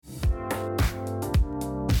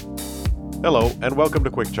Hello, and welcome to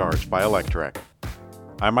Quick Charge by Electrek.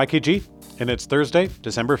 I'm Mikey G, and it's Thursday,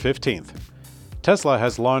 December 15th. Tesla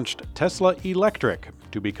has launched Tesla Electric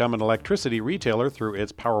to become an electricity retailer through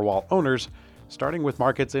its Powerwall owners, starting with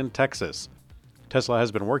markets in Texas. Tesla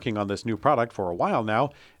has been working on this new product for a while now,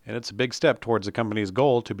 and it's a big step towards the company's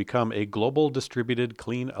goal to become a global distributed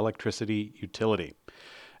clean electricity utility.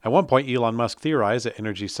 At one point, Elon Musk theorized that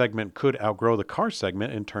energy segment could outgrow the car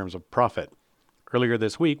segment in terms of profit. Earlier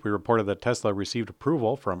this week, we reported that Tesla received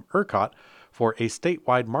approval from ERCOT for a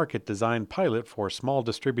statewide market design pilot for small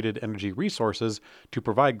distributed energy resources to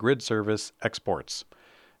provide grid service exports.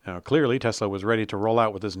 Now, clearly, Tesla was ready to roll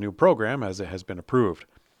out with this new program as it has been approved.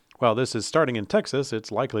 While this is starting in Texas,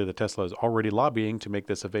 it's likely that Tesla is already lobbying to make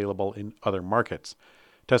this available in other markets.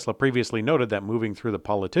 Tesla previously noted that moving through the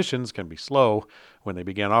politicians can be slow when they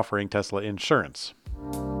began offering Tesla insurance.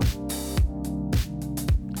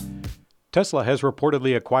 Tesla has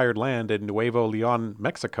reportedly acquired land in Nuevo Leon,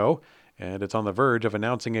 Mexico, and it's on the verge of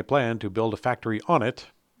announcing a plan to build a factory on it,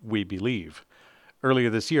 we believe. Earlier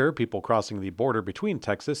this year, people crossing the border between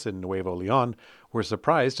Texas and Nuevo Leon were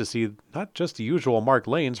surprised to see not just the usual marked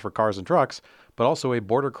lanes for cars and trucks, but also a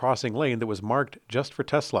border crossing lane that was marked just for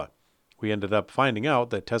Tesla. We ended up finding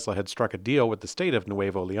out that Tesla had struck a deal with the state of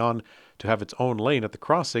Nuevo Leon to have its own lane at the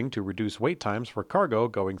crossing to reduce wait times for cargo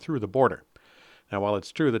going through the border. Now, while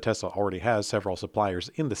it's true that Tesla already has several suppliers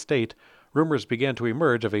in the state, rumors began to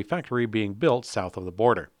emerge of a factory being built south of the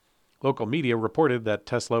border. Local media reported that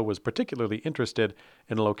Tesla was particularly interested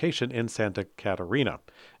in a location in Santa Catarina,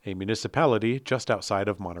 a municipality just outside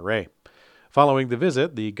of Monterrey. Following the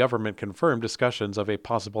visit, the government confirmed discussions of a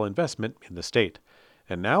possible investment in the state.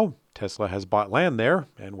 And now, Tesla has bought land there,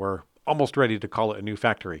 and we're almost ready to call it a new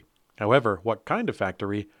factory. However, what kind of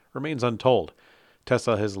factory remains untold.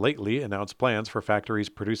 Tesla has lately announced plans for factories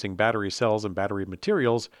producing battery cells and battery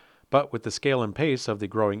materials, but with the scale and pace of the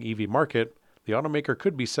growing EV market, the automaker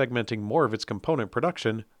could be segmenting more of its component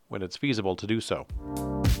production when it's feasible to do so.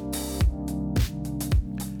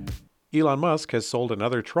 Elon Musk has sold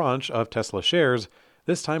another tranche of Tesla shares,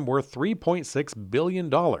 this time worth $3.6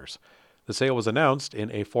 billion. The sale was announced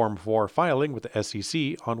in a Form 4 filing with the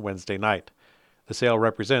SEC on Wednesday night. The sale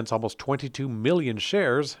represents almost 22 million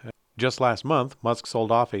shares. Just last month, Musk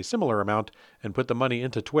sold off a similar amount and put the money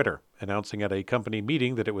into Twitter, announcing at a company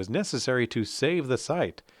meeting that it was necessary to save the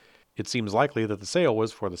site. It seems likely that the sale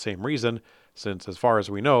was for the same reason, since as far as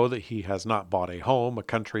we know that he has not bought a home, a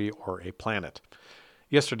country, or a planet.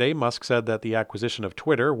 Yesterday, Musk said that the acquisition of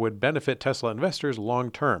Twitter would benefit Tesla investors long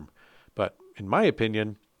term. But in my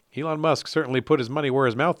opinion, Elon Musk certainly put his money where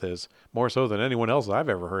his mouth is, more so than anyone else I've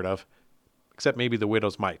ever heard of. Except maybe the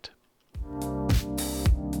widows might.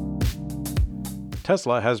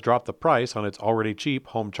 Tesla has dropped the price on its already cheap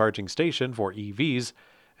home charging station for EVs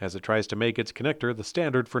as it tries to make its connector the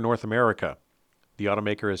standard for North America. The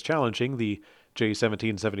automaker is challenging the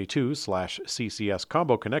J1772/CCS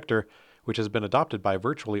combo connector, which has been adopted by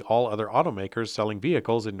virtually all other automakers selling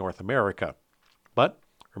vehicles in North America. But,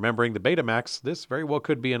 remembering the Betamax, this very well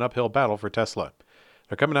could be an uphill battle for Tesla.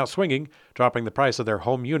 They're coming out swinging, dropping the price of their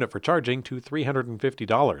home unit for charging to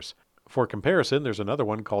 $350. For comparison, there's another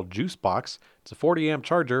one called JuiceBox. It's a 40-amp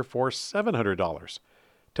charger for $700.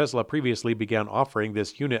 Tesla previously began offering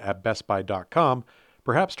this unit at BestBuy.com,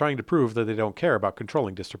 perhaps trying to prove that they don't care about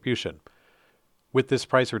controlling distribution. With this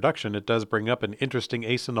price reduction, it does bring up an interesting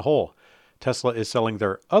ace in the hole. Tesla is selling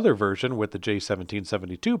their other version with the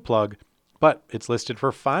J1772 plug, but it's listed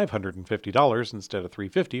for $550 instead of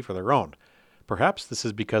 $350 for their own. Perhaps this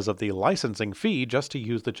is because of the licensing fee just to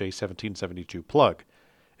use the J1772 plug.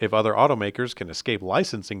 If other automakers can escape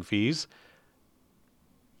licensing fees,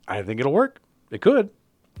 I think it'll work. It could.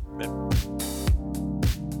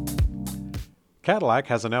 Cadillac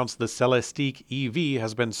has announced the Celestiq EV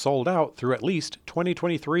has been sold out through at least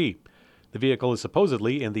 2023. The vehicle is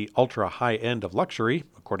supposedly in the ultra-high end of luxury,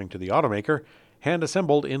 according to the automaker,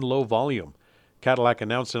 hand-assembled in low volume. Cadillac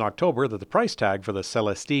announced in October that the price tag for the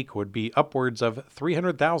Celestiq would be upwards of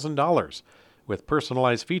 $300,000, with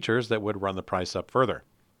personalized features that would run the price up further.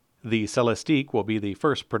 The Celestiq will be the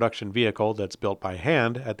first production vehicle that's built by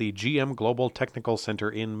hand at the GM Global Technical Center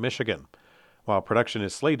in Michigan. While production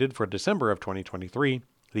is slated for December of 2023,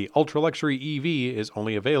 the ultra-luxury EV is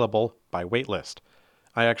only available by waitlist.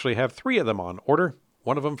 I actually have 3 of them on order,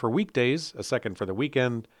 one of them for weekdays, a second for the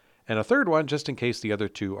weekend, and a third one just in case the other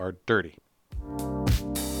 2 are dirty.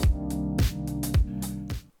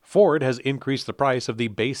 Ford has increased the price of the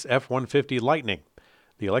base F-150 Lightning.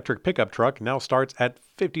 The electric pickup truck now starts at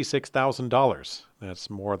 $56,000. That's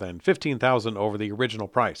more than $15,000 over the original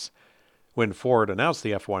price. When Ford announced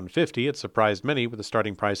the F-150, it surprised many with a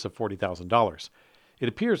starting price of $40,000. It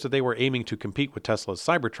appears that they were aiming to compete with Tesla's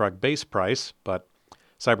Cybertruck base price, but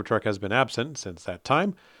Cybertruck has been absent since that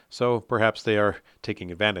time, so perhaps they are taking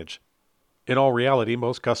advantage. In all reality,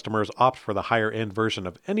 most customers opt for the higher-end version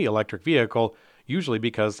of any electric vehicle, usually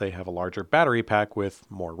because they have a larger battery pack with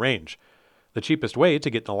more range. The cheapest way to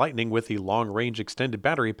get the Lightning with the long-range extended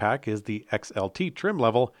battery pack is the XLT trim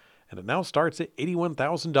level, and it now starts at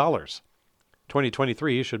 $81,000.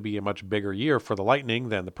 2023 should be a much bigger year for the Lightning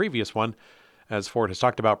than the previous one, as Ford has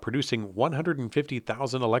talked about producing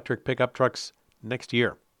 150,000 electric pickup trucks next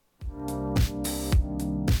year.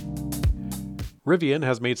 Rivian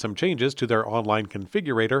has made some changes to their online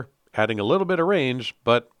configurator, adding a little bit of range,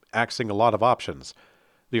 but axing a lot of options.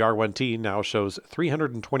 The R1T now shows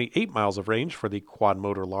 328 miles of range for the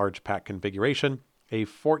quad-motor large pack configuration, a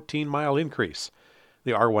 14-mile increase.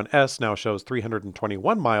 The R1S now shows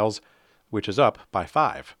 321 miles, which is up by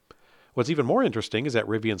 5. What's even more interesting is that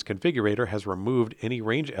Rivian's configurator has removed any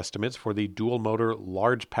range estimates for the dual-motor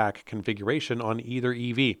large pack configuration on either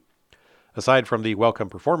EV. Aside from the welcome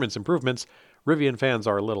performance improvements, Rivian fans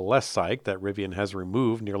are a little less psyched that Rivian has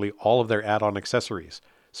removed nearly all of their add-on accessories: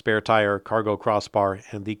 spare tire, cargo crossbar,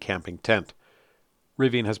 and the camping tent.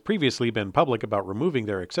 Rivian has previously been public about removing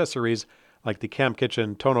their accessories like the cam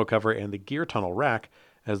kitchen, tonneau cover, and the gear tunnel rack,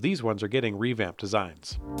 as these ones are getting revamped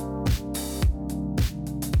designs.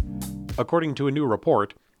 According to a new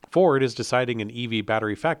report, Ford is deciding an EV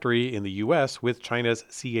battery factory in the U.S. with China's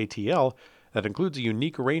CATL that includes a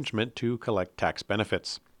unique arrangement to collect tax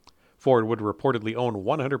benefits. Ford would reportedly own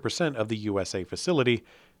 100% of the USA facility,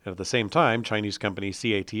 and at the same time, Chinese company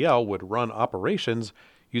CATL would run operations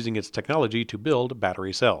using its technology to build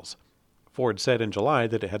battery cells. Ford said in July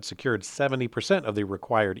that it had secured 70% of the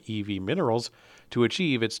required EV minerals to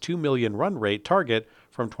achieve its 2 million run rate target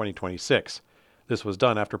from 2026. This was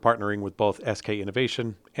done after partnering with both SK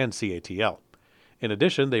Innovation and CATL. In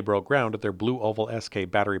addition, they broke ground at their Blue Oval SK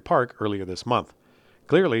battery park earlier this month.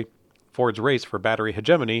 Clearly, Ford's race for battery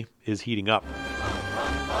hegemony is heating up.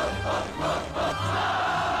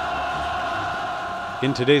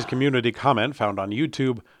 In today's community comment found on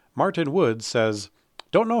YouTube, Martin Woods says,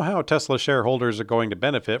 "Don't know how Tesla shareholders are going to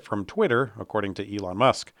benefit from Twitter, according to Elon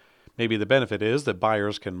Musk. Maybe the benefit is that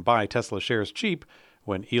buyers can buy Tesla shares cheap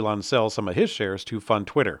when Elon sells some of his shares to fund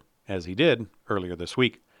Twitter, as he did earlier this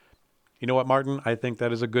week." You know what, Martin? I think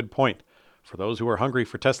that is a good point. For those who are hungry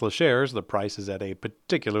for Tesla shares, the price is at a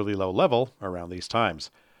particularly low level around these times.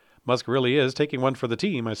 Musk really is taking one for the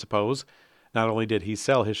team, I suppose. Not only did he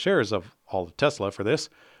sell his shares of all of Tesla for this,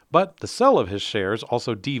 but the sell of his shares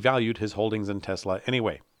also devalued his holdings in Tesla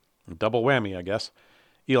anyway. Double whammy, I guess.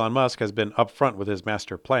 Elon Musk has been upfront with his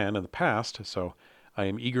master plan in the past, so I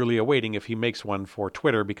am eagerly awaiting if he makes one for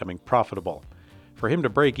Twitter becoming profitable. For him to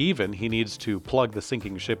break even, he needs to plug the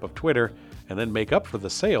sinking ship of Twitter and then make up for the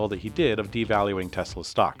sale that he did of devaluing Tesla's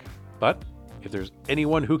stock. But if there's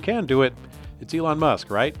anyone who can do it, it's Elon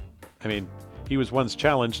Musk, right? I mean, he was once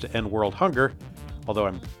challenged to end world hunger, although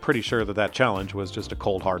I'm pretty sure that challenge was just a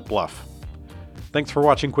cold hard bluff. Thanks for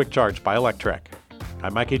watching Quick Charge by Electrek.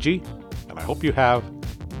 I'm Mike AG, and I hope you have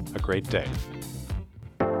a great day.